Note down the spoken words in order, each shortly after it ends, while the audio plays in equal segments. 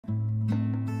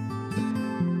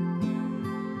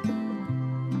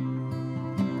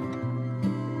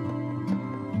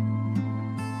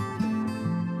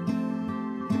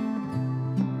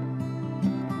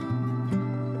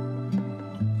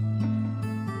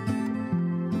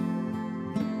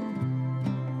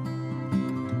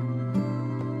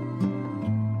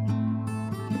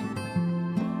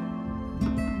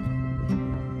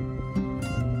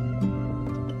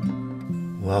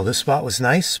Well, this spot was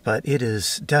nice, but it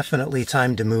is definitely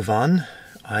time to move on.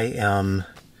 I am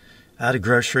out of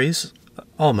groceries,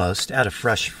 almost out of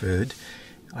fresh food.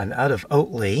 I'm out of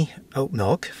oat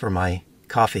milk for my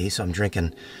coffee, so I'm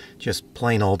drinking just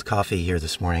plain old coffee here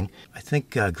this morning. I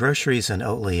think groceries and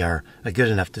Oatly are a good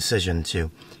enough decision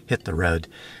to hit the road.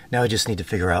 Now I just need to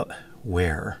figure out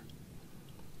where.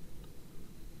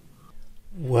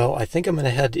 Well, I think I'm going to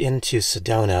head into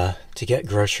Sedona to get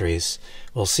groceries.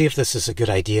 We'll see if this is a good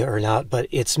idea or not, but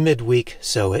it's midweek,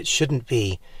 so it shouldn't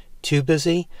be too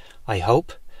busy, I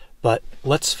hope. But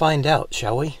let's find out,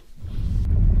 shall we?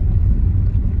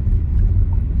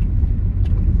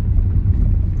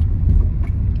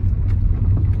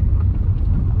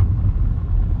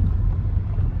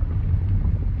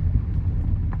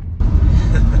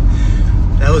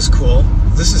 That was cool.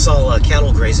 This is all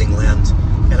cattle grazing land,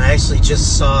 and I actually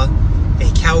just saw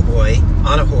a cowboy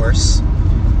on a horse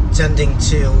tending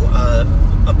to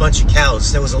a bunch of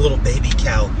cows. There was a little baby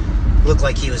cow. Looked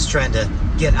like he was trying to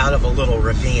get out of a little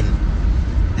ravine.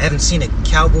 I haven't seen a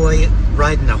cowboy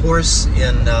riding a horse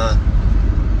in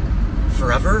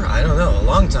forever. I don't know, a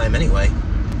long time anyway.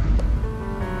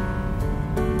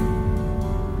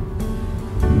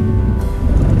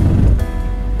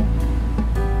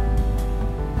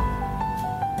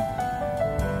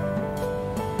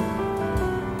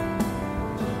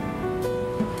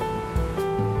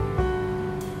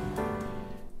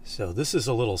 So this is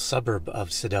a little suburb of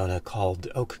Sedona called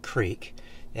Oak Creek,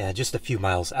 and just a few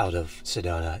miles out of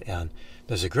Sedona. And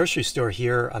there's a grocery store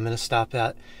here I'm going to stop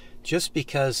at just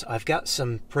because I've got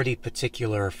some pretty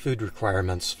particular food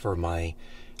requirements for my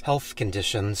health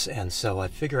conditions, and so I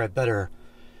figure I better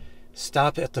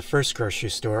stop at the first grocery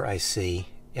store I see,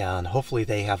 and hopefully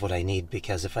they have what I need,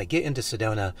 because if I get into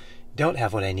Sedona, don't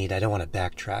have what I need, I don't want to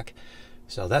backtrack.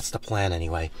 So that's the plan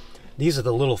anyway. These are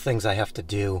the little things I have to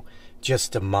do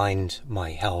just to mind my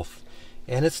health.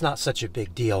 And it's not such a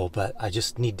big deal, but I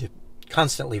just need to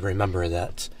constantly remember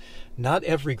that not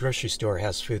every grocery store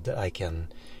has food that I can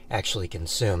actually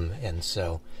consume. And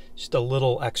so just a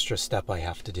little extra step I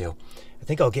have to do. I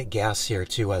think I'll get gas here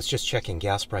too. I was just checking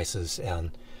gas prices, and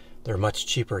they're much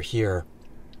cheaper here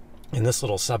in this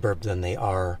little suburb than they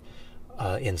are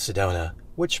in Sedona,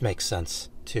 which makes sense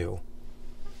too.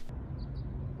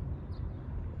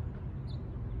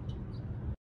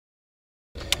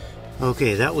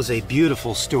 Okay, that was a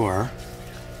beautiful store,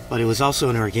 but it was also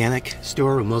an organic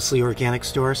store, a mostly organic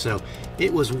store, so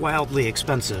it was wildly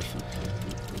expensive.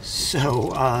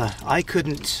 So I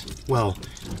couldn't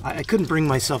bring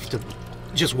myself to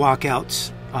just walk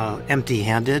out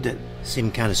empty-handed. It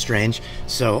seemed kind of strange.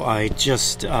 So I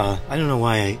just, I don't know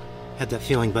why I had that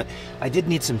feeling, but I did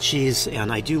need some cheese,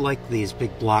 and I do like these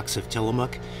big blocks of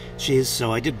Tillamook cheese,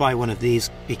 so I did buy one of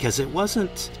these because it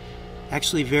wasn't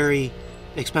actually very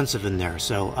expensive in there.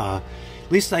 So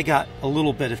at least I got a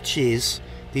little bit of cheese.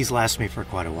 These last me for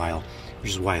quite a while,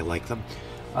 which is why I like them.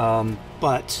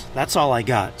 But that's all I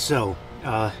got. So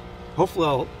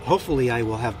hopefully I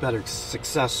will have better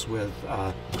success with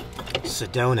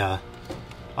Sedona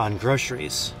on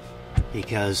groceries,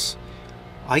 because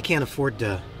I can't afford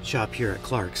to shop here at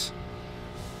Clark's.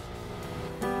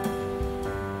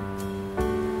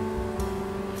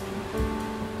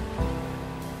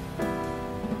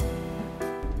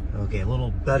 Okay, a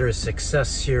little better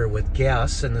success here with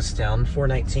gas in this town.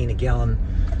 $4.19 a gallon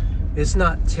is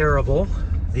not terrible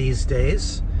these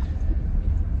days.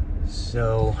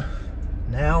 So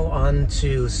now on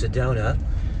to Sedona,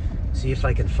 see if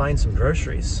I can find some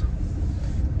groceries,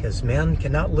 because man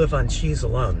cannot live on cheese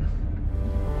alone.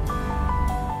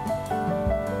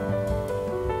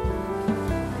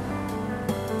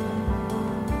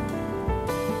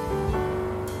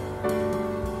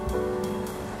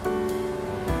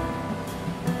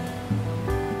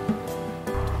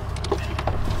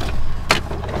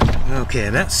 Okay,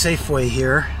 I'm at Safeway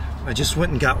here. I just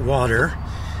went and got water.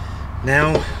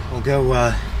 Now we'll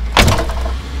go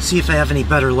see if I have any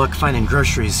better luck finding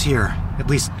groceries here. At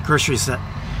least groceries that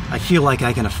I feel like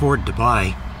I can afford to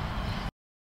buy.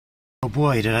 Oh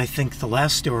boy, did I think the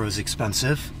last store was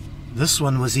expensive. This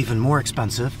one was even more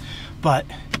expensive, but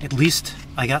at least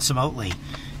I got some Oatly.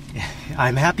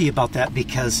 I'm happy about that,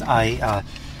 because I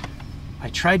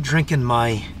tried drinking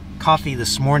my coffee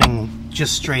this morning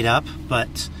just straight up,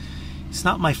 but it's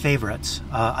not my favorite.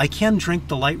 I can drink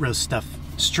the light roast stuff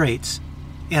straight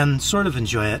and sort of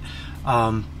enjoy it,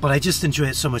 but I just enjoy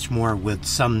it so much more with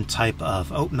some type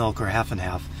of oat milk or half and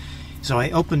half. So I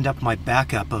opened up my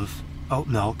backup of oat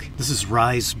milk. This is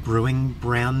Rise Brewing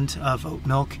brand of oat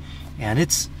milk, and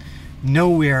it's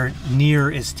nowhere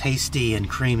near as tasty and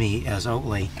creamy as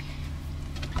Oatly.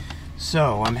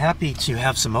 So I'm happy to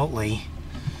have some Oatly,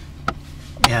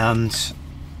 and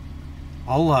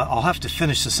I'll have to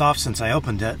finish this off since I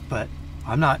opened it, but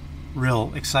I'm not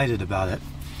real excited about it.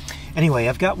 Anyway,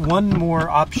 I've got one more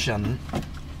option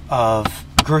of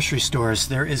grocery stores.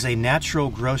 There is a Natural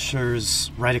Grocers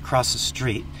right across the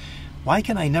street. Why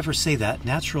can I never say that?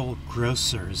 Natural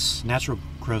Grocers. Natural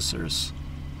Grocers.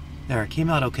 There, it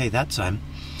came out okay that time.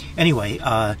 Anyway,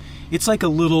 it's like a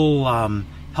little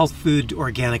health food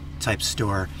organic type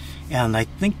store, and I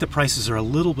think the prices are a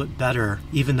little bit better.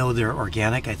 Even though they're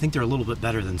organic, I think they're a little bit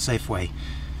better than Safeway.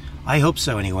 I hope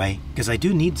so anyway, because I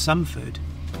do need some food.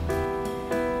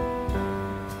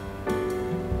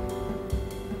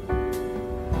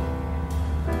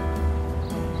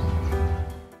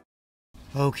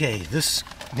 Okay, this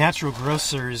Natural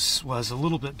Grocers was a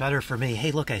little bit better for me.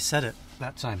 Hey, look, I said it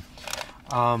that time.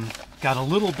 Got a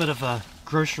little bit of a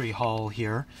grocery haul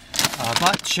here.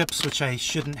 Bought chips, which I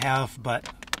shouldn't have, but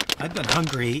I've been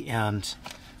hungry and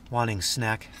wanting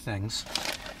snack things.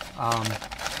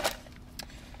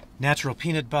 Natural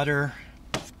peanut butter,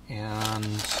 and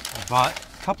I bought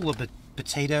a couple of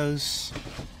potatoes,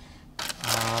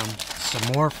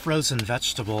 some more frozen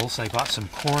vegetables. I bought some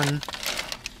corn.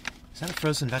 Is that a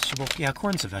frozen vegetable? Yeah,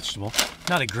 corn's a vegetable.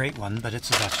 Not a great one, but it's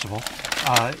a vegetable.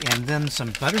 And then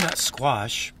some butternut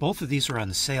squash. Both of these were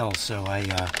on sale, so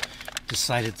I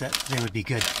decided that they would be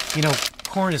good. You know,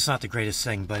 corn is not the greatest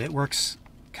thing, but it works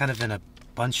kind of in a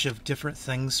bunch of different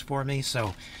things for me,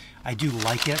 so I do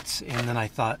like it. And then I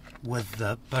thought with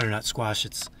the butternut squash,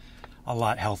 it's a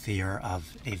lot healthier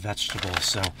of a vegetable.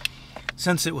 So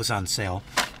since it was on sale,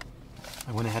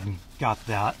 I went ahead and got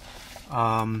that.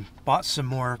 Bought some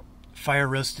more fire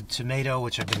roasted tomato,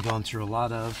 which I've been going through a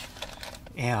lot of.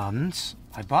 And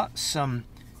I bought some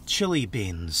chili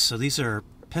beans. So these are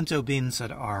pinto beans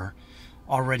that are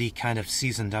already kind of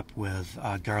seasoned up with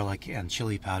garlic and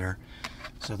chili powder.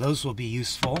 So those will be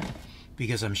useful,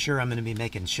 because I'm sure I'm going to be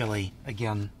making chili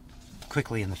again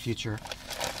quickly in the future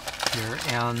here.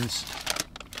 And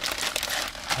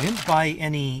I didn't buy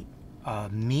any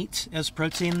meat as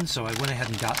protein, so I went ahead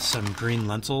and got some green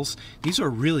lentils. These are a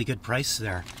really good price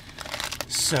there.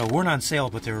 So weren't on sale,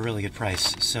 but they were a really good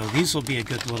price. So these will be a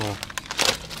good little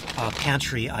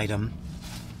pantry item.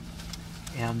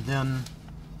 And then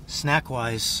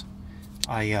snack-wise,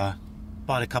 I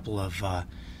bought a couple of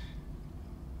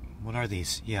what are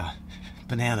these? Yeah,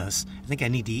 bananas. I think I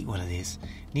need to eat one of these.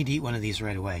 Need to eat one of these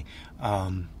right away.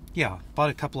 Yeah, bought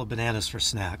a couple of bananas for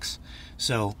snacks.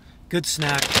 So good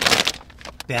snack,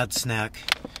 bad snack,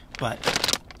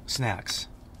 but snacks.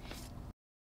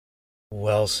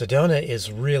 Well, Sedona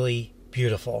is really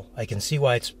beautiful. I can see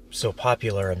why it's so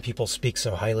popular and people speak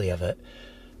so highly of it.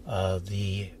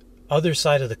 The other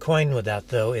side of the coin with that,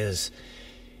 though, is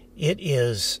it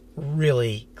is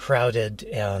really crowded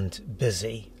and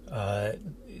busy. I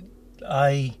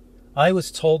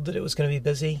was told that it was going to be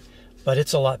busy, but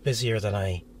it's a lot busier than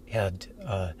I had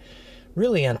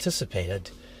really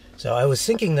anticipated. So I was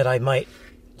thinking that I might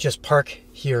just park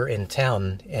here in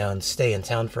town and stay in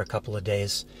town for a couple of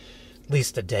days, at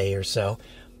least a day or so.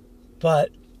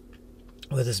 But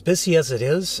with as busy as it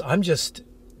is, I'm just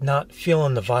not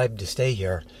feeling the vibe to stay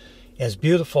here. As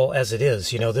beautiful as it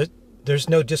is, you know, there's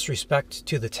no disrespect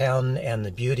to the town and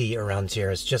the beauty around here.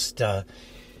 It's just a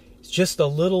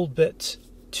little bit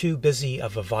too busy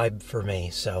of a vibe for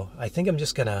me. So I think I'm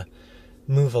just gonna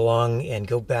move along and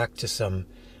go back to some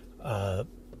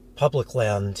public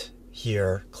land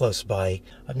here close by.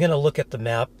 I'm gonna look at the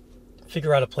map,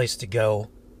 figure out a place to go,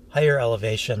 higher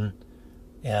elevation,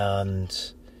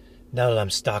 and now that I'm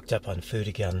stocked up on food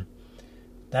again,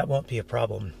 that won't be a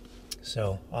problem.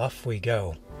 So off we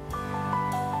go.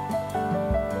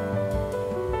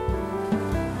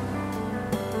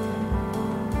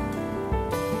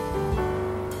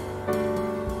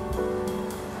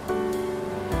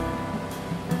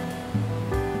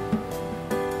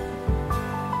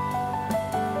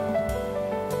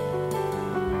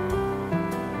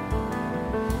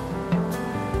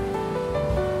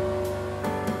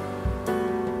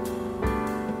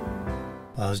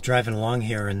 I was driving along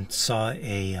here and saw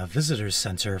a visitor's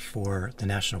center for the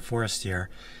National Forest here,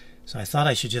 so I thought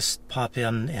I should just pop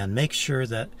in and make sure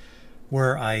that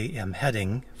where I am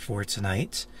heading for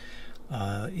tonight,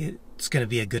 it's going to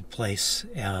be a good place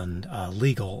and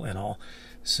legal and all.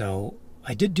 So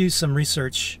I did do some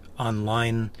research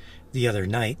online the other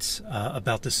night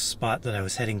about this spot that I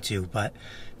was heading to, but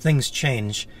things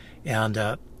change, and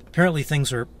apparently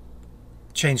things are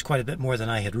changed quite a bit more than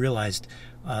I had realized.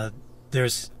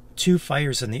 There's 2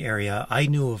 fires in the area. I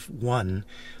knew of one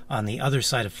on the other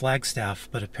side of Flagstaff,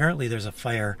 but apparently there's a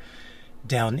fire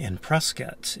down in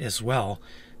Prescott as well.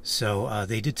 So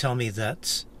they did tell me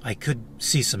that I could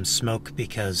see some smoke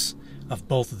because of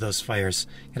both of those fires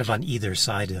kind of on either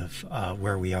side of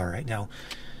where we are right now.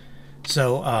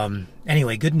 So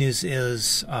anyway, good news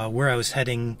is where I was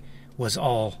heading was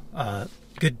all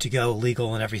good to go,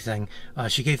 legal and everything.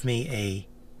 She gave me a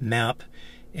map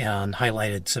and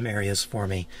highlighted some areas for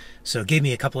me. So it gave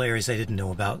me a couple areas I didn't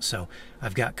know about, so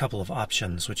I've got a couple of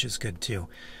options, which is good too.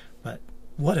 But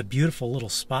what a beautiful little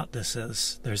spot this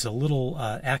is. There's a little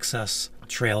access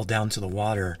trail down to the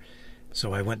water.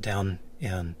 So I went down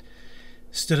and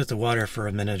stood at the water for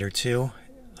a minute or two.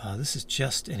 This is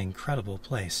just an incredible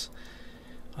place.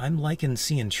 I'm liking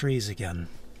seeing trees again.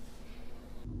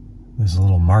 There's a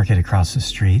little market across the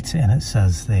street, and it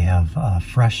says they have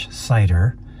fresh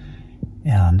cider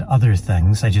and other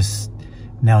things. I just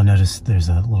now noticed there's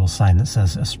a little sign that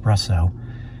says espresso.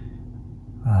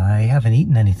 I haven't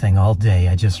eaten anything all day,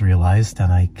 I just realized,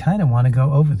 and I kind of want to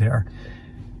go over there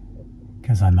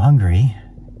because I'm hungry,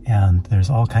 and there's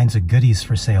all kinds of goodies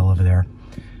for sale over there.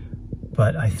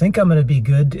 But I think I'm going to be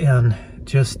good and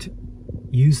just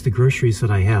use the groceries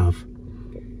that I have.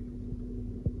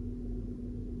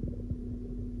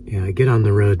 Yeah, I get on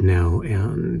the road now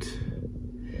and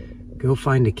go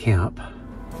find a camp.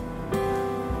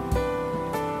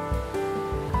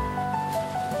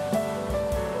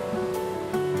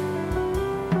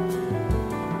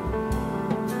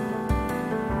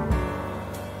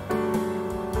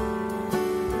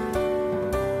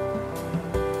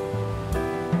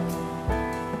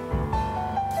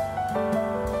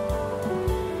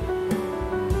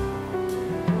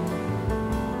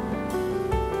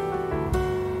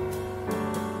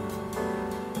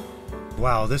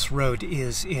 Wow, this road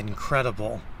is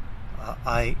incredible.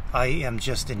 I am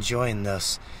just enjoying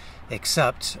this,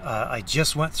 except I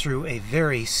just went through a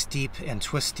very steep and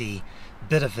twisty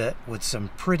bit of it with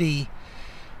some pretty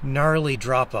gnarly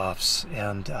drop-offs,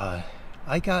 and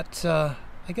I got a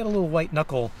little white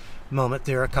knuckle moment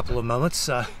there, a couple of moments.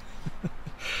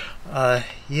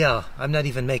 Yeah, I'm not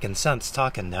even making sense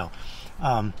talking now.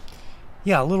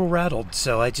 Yeah, a little rattled,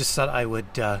 so I just thought I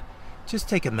would just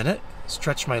take a minute,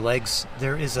 stretch my legs.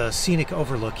 There is a scenic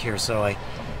overlook here, so I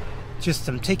just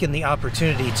am taking the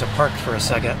opportunity to park for a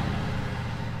second,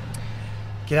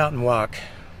 get out and walk.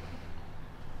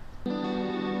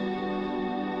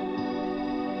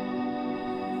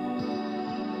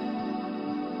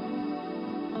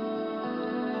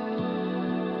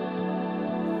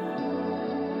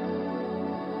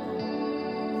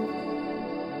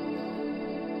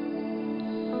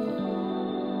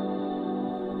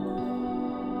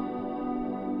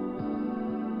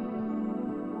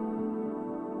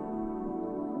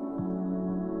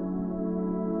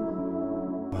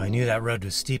 I knew that road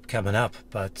was steep coming up,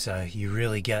 but you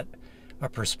really get a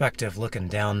perspective looking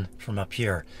down from up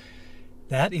here.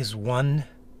 That is one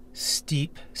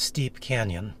steep, steep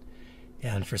canyon.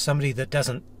 And for somebody that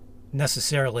doesn't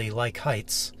necessarily like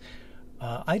heights,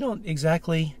 I don't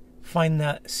exactly find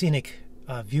that scenic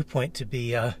viewpoint to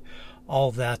be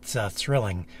all that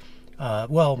thrilling.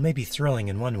 Well, maybe thrilling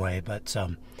in one way, but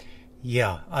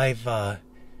yeah, I've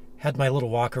had my little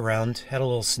walk around, had a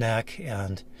little snack,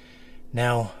 and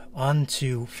now on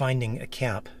to finding a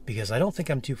camp, because I don't think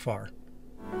I'm too far.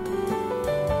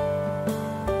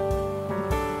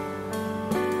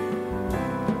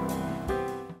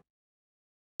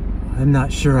 I'm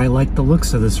not sure I like the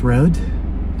looks of this road.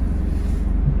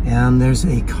 And there's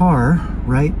a car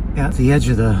right at the edge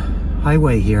of the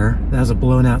highway here that has a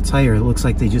blown out tire. It looks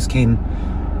like they just came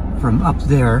from up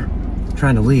there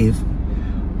trying to leave.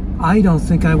 I don't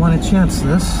think I want to chance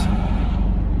this.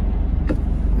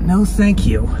 No, thank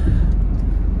you.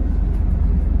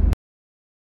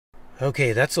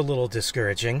 Okay, that's a little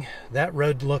discouraging. That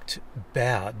road looked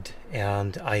bad,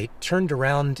 and I turned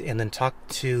around and then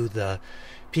talked to the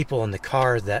people in the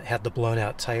car that had the blown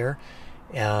out tire,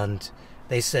 and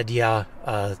they said, yeah,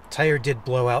 tire did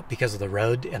blow out because of the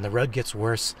road, and the road gets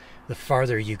worse the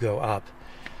farther you go up.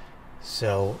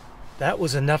 So that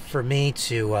was enough for me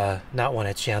to not want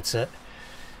to chance it.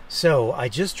 So I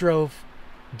just drove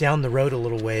down the road a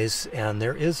little ways, and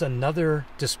there is another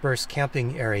dispersed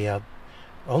camping area.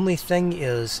 Only thing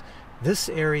is, this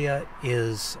area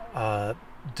is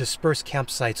dispersed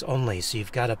campsites only, so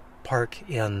you've got to park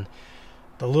in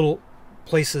the little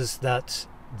places that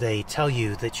they tell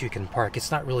you that you can park.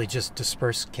 It's not really just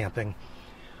dispersed camping.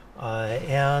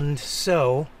 And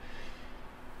so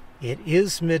it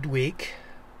is midweek,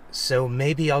 so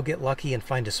maybe I'll get lucky and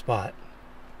find a spot.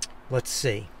 Let's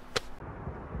see.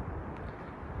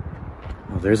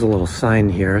 Well, there's a little sign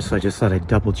here, so I just thought I'd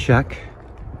double check.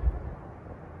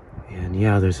 And And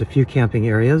yeah, there's a few camping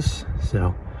areas,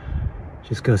 so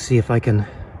just go see if I can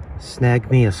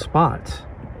snag me a spot.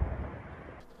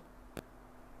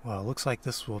 Well, it looks like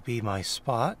this will be my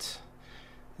spot.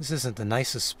 This isn't the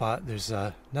nicest spot. There's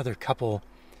another couple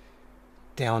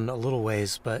down a little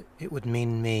ways, but it would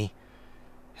mean me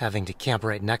having to camp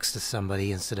right next to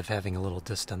somebody instead of having a little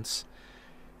distance.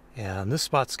 And this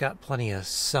spot's got plenty of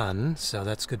sun, so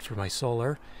that's good for my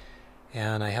solar.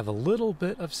 And I have a little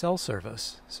bit of cell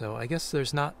service, so I guess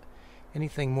there's not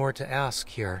anything more to ask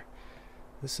here.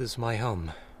 This is my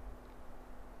home.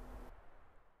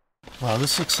 Well,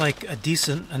 this looks like a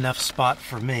decent enough spot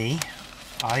for me.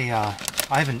 I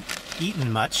haven't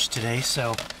eaten much today,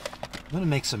 so I'm going to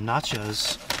make some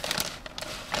nachos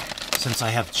since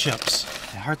I have chips.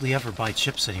 I hardly ever buy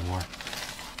chips anymore.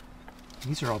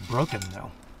 These are all broken,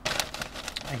 though.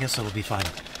 I guess it'll be fine.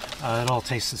 It all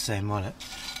tastes the same, won't it?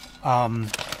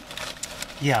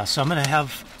 Yeah, so I'm going to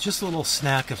have just a little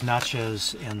snack of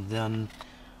nachos, and then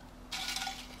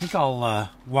I think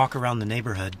I'll walk around the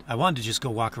neighborhood. I wanted to just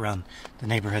go walk around the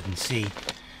neighborhood and see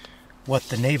what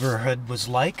the neighborhood was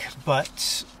like,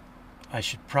 but I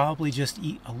should probably just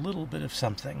eat a little bit of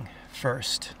something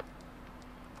first.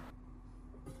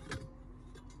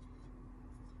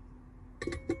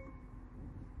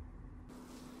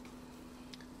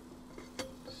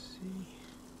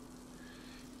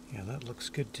 Yeah, that looks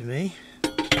good to me.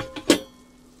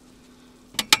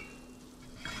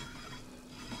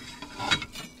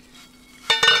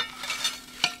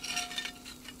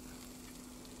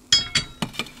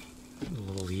 A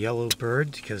little yellow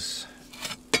bird, because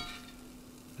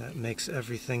that makes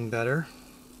everything better.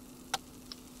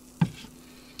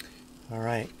 All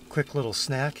right, quick little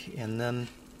snack, and then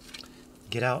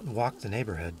get out and walk the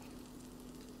neighborhood.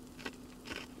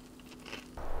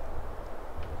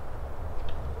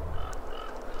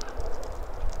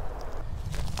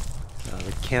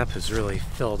 The camp has really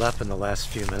filled up in the last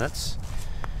few minutes,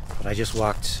 but I just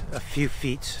walked a few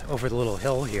feet over the little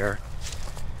hill here.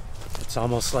 It's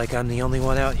almost like I'm the only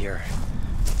one out here.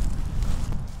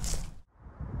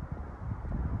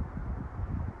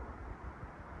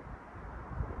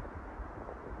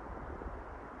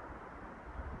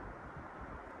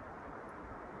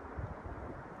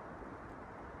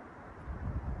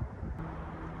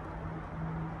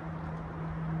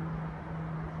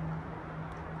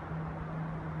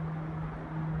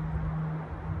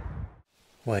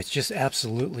 Well, it's just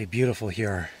absolutely beautiful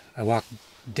here. I walked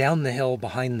down the hill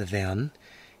behind the van,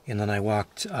 and then I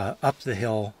walked up the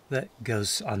hill that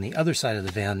goes on the other side of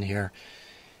the van here,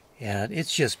 and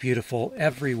it's just beautiful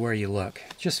everywhere you look.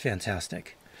 Just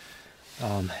fantastic.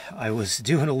 I was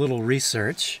doing a little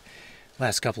research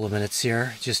last couple of minutes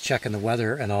here, just checking the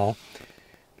weather and all.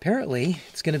 Apparently,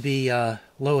 it's going to be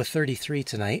low of 33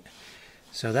 tonight,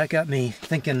 so that got me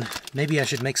thinking maybe I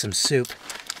should make some soup,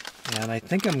 and I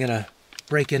think I'm going to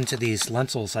break into these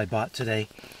lentils I bought today.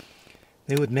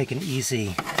 They would make an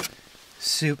easy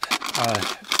soup,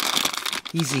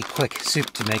 easy quick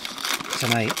soup to make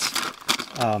tonight.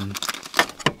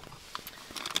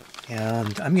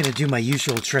 And I'm going to do my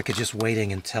usual trick of just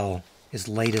waiting until as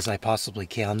late as I possibly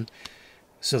can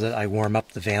so that I warm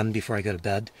up the van before I go to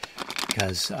bed,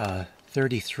 because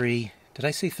 33, did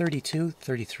I say 32?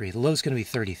 33. The low's going to be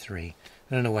 33.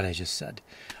 I don't know what I just said.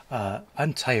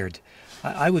 I'm tired.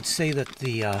 I would say that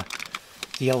the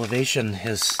elevation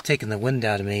has taken the wind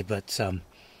out of me, but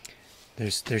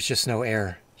there's just no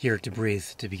air here to breathe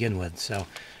to begin with. So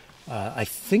I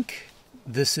think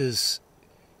this is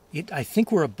it. I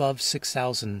think we're above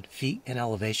 6,000 feet in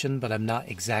elevation, but I'm not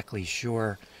exactly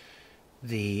sure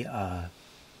the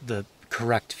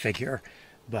correct figure.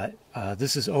 But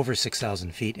this is over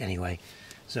 6,000 feet anyway,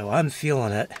 so I'm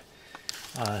feeling it.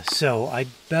 So I'd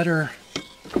better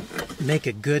make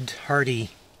a good hearty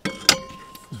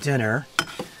dinner,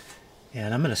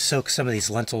 and I'm going to soak some of these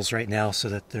lentils right now so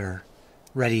that they're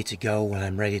ready to go when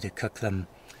I'm ready to cook them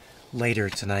later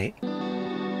tonight.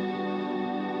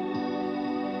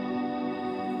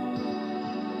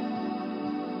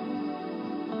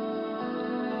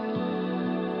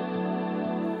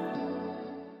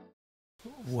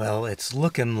 Well, it's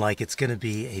looking like it's going to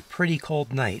be a pretty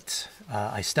cold night.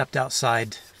 I stepped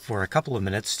outside for a couple of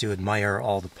minutes to admire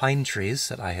all the pine trees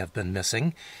that I have been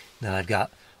missing. Then I've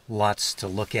got lots to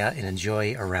look at and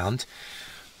enjoy around.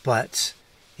 But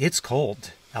it's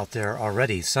cold out there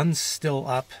already. Sun's still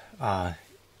up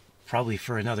probably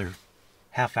for another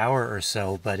half hour or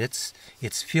so, but it's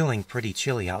feeling pretty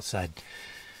chilly outside.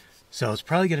 So it's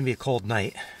probably going to be a cold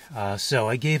night. So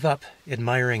I gave up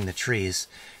admiring the trees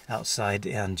outside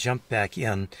and jumped back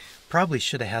in. Probably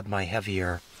should have had my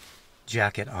heavier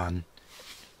jacket on.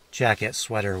 jacket,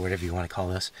 sweater, whatever you want to call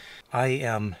this. I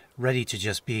am ready to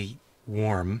just be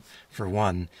warm, for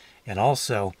one, and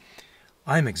also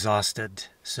I'm exhausted,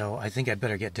 so I think I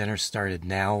better get dinner started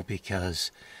now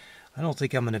because I don't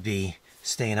think I'm going to be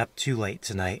staying up too late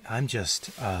tonight. I'm just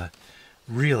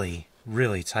really,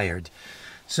 really tired.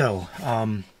 So,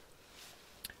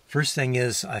 first thing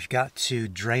is I've got to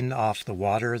drain off the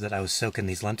water that I was soaking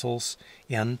these lentils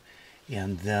in,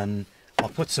 and then I'll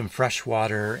put some fresh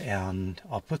water and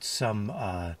I'll put some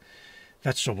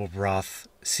vegetable broth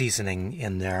seasoning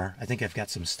in there. I think I've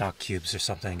got some stock cubes or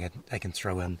something I can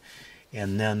throw in.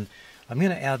 And then I'm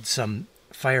going to add some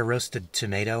fire roasted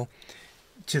tomato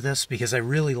to this because I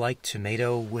really like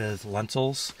tomato with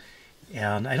lentils.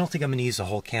 And I don't think I'm going to use a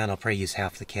whole can. I'll probably use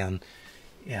half the can.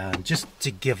 And just to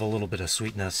give a little bit of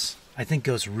sweetness, I think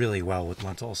goes really well with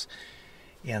lentils.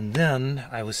 And then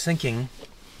I was thinking,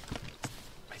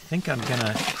 I think I'm going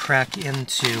to crack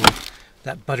into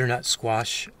that butternut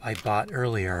squash I bought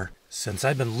earlier. Since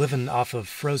I've been living off of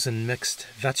frozen mixed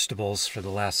vegetables for the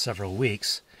last several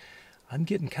weeks, I'm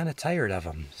getting kind of tired of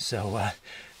them. So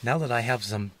now that I have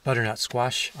some butternut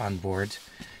squash on board,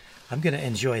 I'm going to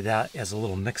enjoy that as a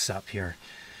little mix-up here.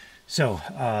 So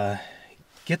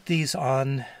get these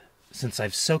on. Since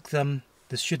I've soaked them,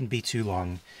 this shouldn't be too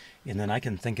long, and then I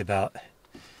can think about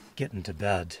getting to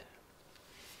bed.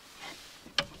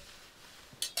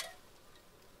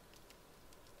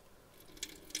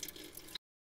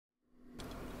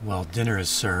 Well, dinner is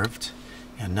served.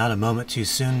 And not a moment too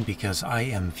soon because I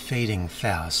am fading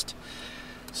fast.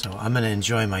 So I'm going to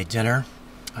enjoy my dinner.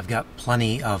 I've got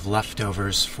plenty of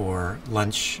leftovers for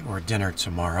lunch or dinner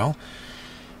tomorrow.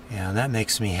 And that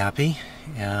makes me happy.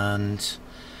 And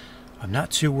I'm not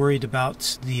too worried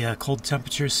about the cold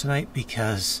temperatures tonight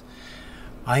because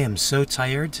I am so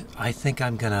tired. I think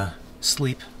I'm going to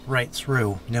sleep right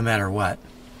through no matter what.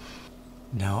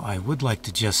 Now, I would like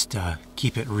to just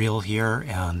keep it real here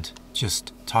and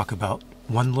just talk about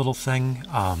one little thing.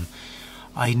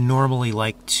 I normally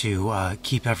like to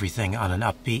keep everything on an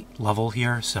upbeat level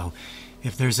here, so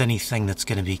if there's anything that's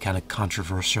going to be kind of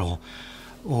controversial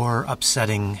or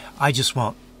upsetting, I just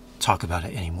won't talk about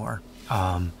it anymore.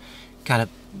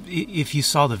 If you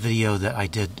saw the video that I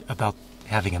did about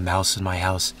having a mouse in my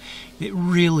house, it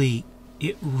really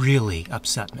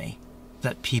upset me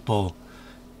that people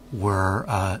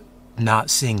were not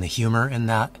seeing the humor in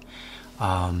that,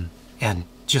 and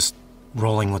just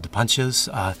rolling with the punches.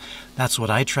 That's what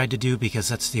I tried to do because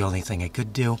that's the only thing I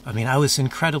could do. I mean, I was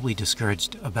incredibly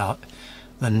discouraged about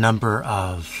the number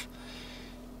of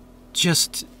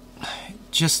just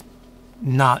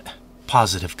not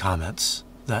positive comments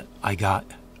that I got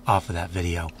off of that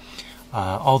video.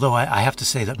 Although I have to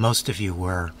say that most of you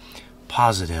were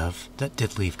positive that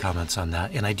did leave comments on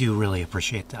that, and I do really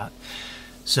appreciate that.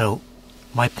 So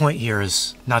my point here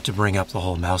is not to bring up the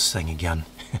whole mouse thing again.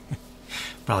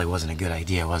 Probably wasn't a good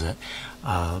idea, was it?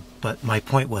 But my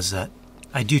point was that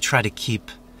I do try to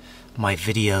keep my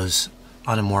videos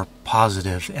on a more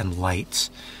positive and light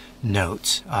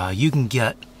note. You can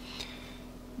get,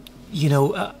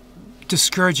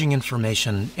 discouraging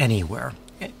information anywhere.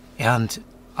 And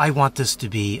I want this to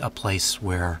be a place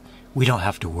where we don't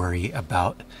have to worry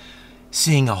about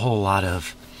seeing a whole lot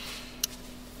of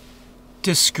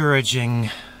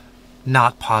discouraging,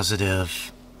 not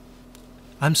positive.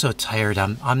 I'm so tired.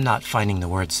 I'm not finding the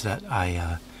words that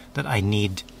I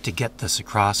need to get this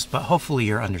across, but hopefully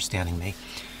you're understanding me.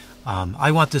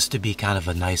 I want this to be kind of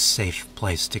a nice, safe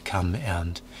place to come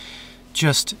and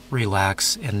just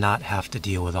relax and not have to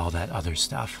deal with all that other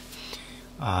stuff.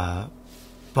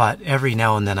 But every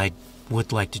now and then I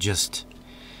would like to just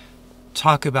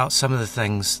talk about some of the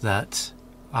things that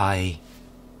I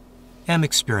am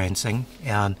experiencing.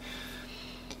 And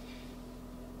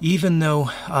even though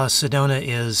Sedona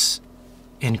is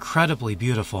incredibly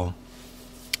beautiful,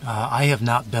 I have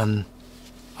not been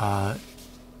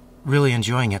really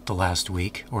enjoying it the last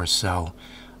week or so.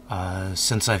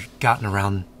 Since I've gotten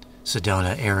around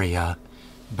Sedona area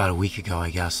about a week ago, I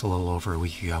guess, a little over a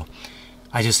week ago,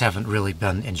 I just haven't really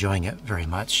been enjoying it very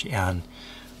much. And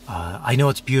I know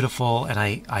it's beautiful, and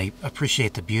I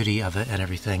appreciate the beauty of it and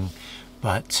everything,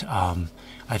 but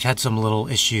I've had some little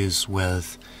issues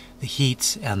with the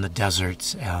heat and the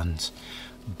deserts and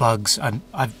bugs.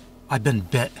 I've been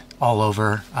bit all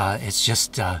over. It's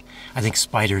just I think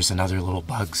spiders and other little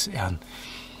bugs, and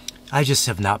I just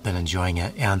have not been enjoying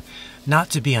it. And not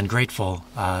to be ungrateful,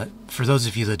 for those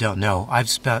of you that don't know, I've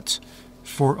spent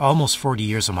almost 40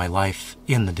 years of my life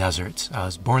in the desert. I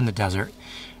was born in the desert,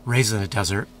 raised in the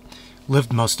desert,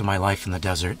 lived most of my life in the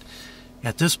desert.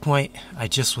 At this point, I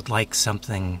just would like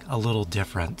something a little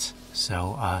different.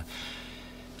 So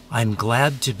I'm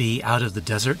glad to be out of the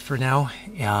desert for now,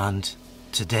 and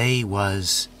today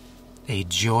was a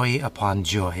joy upon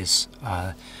joys.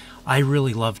 I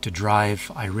really love to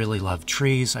drive, I really love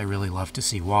trees, I really love to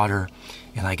see water,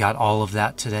 and I got all of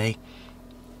that today.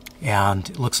 And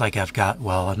it looks like I've got,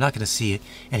 well, I'm not going to see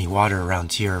any water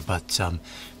around here, but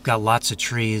got lots of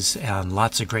trees and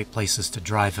lots of great places to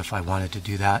drive if I wanted to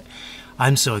do that.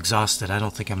 I'm so exhausted, I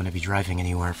don't think I'm going to be driving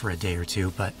anywhere for a day or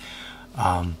two, but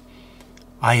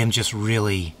I am just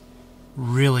really,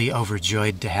 really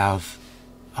overjoyed to have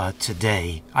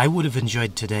today. I would have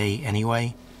enjoyed today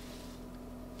anyway,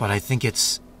 but I think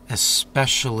it's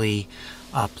especially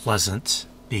pleasant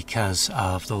because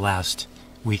of the last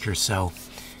week or so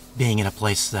being in a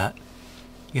place that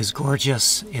is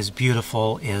gorgeous, is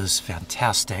beautiful, is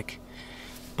fantastic,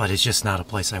 but it's just not a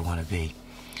place I want to be.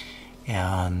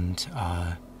 And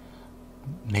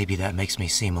maybe that makes me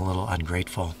seem a little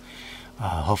ungrateful.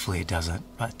 Hopefully it doesn't.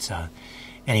 But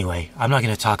anyway, I'm not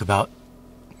going to talk about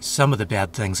some of the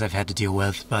bad things I've had to deal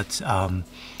with, but I'm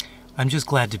just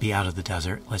glad to be out of the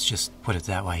desert. Let's just put it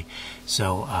that way.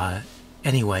 So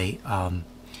anyway,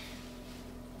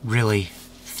 really,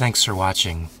 thanks for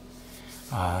watching.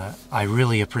 I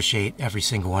really appreciate every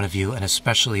single one of you, and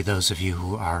especially those of you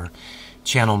who are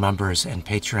channel members and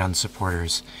Patreon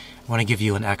supporters. I want to give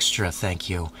you an extra thank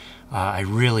you. I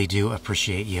really do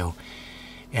appreciate you.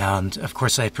 And of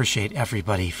course, I appreciate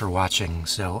everybody for watching.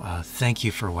 So thank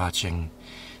you for watching.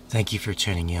 Thank you for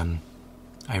tuning in.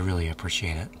 I really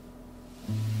appreciate it.